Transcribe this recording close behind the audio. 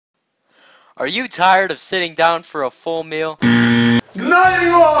Are you tired of sitting down for a full meal? Not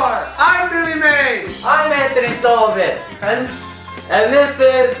anymore! I'm Billy Mays! I'm Anthony Sullivan. And this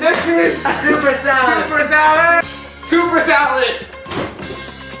is Super Salad. Super Salad! Super Salad!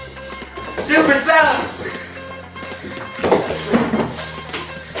 Super Salad.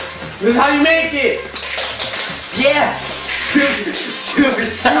 This is how you make it! Yes. Super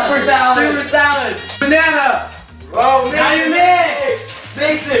Salad. Super Salad! Super Salad. Banana! Oh, Now you mix!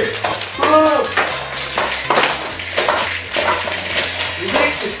 Mix it. Oh. You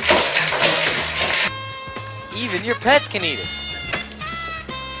mix it. Even your pets can eat it.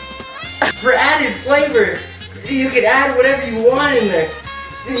 For added flavor, you could add whatever you want in there.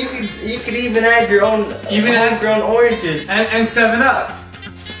 You could even add your own homegrown oranges. And 7-Up.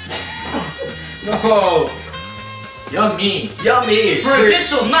 No. Yummy. Yummy. For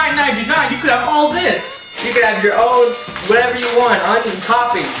additional $9.99, you could have all this. You could have your own whatever you want on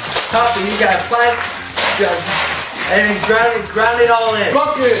toppings. You got plastic, and ground it all in.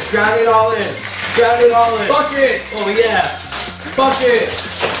 Bucket. Ground it all in. Ground it all in. Bucket. Oh yeah. Bucket.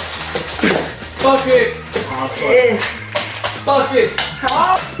 Bucket. Buckets.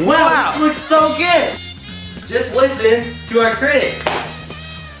 Wow, this looks so good. Just listen to our critics.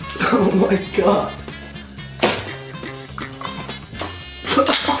 Oh my god.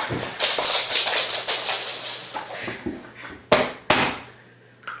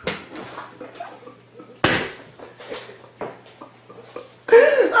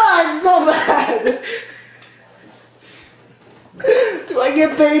 I'm so mad. Do I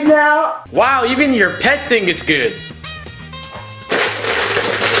get paid now? Wow, even your pets think it's good.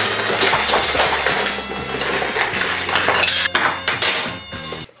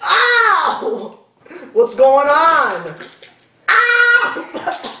 Ow! What's going on? Ow!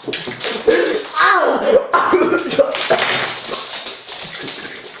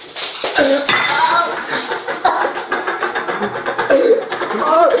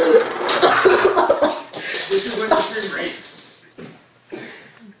 This is when you're great.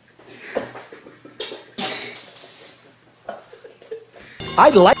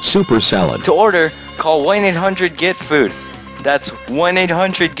 I'd like Super Salad. To order, call 1-800-GET-FOOD. That's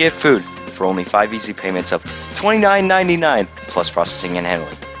 1-800-GET-FOOD for only 5 easy payments of $29.99 plus processing and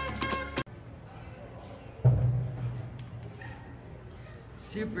handling.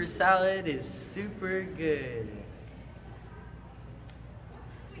 Super Salad is super good.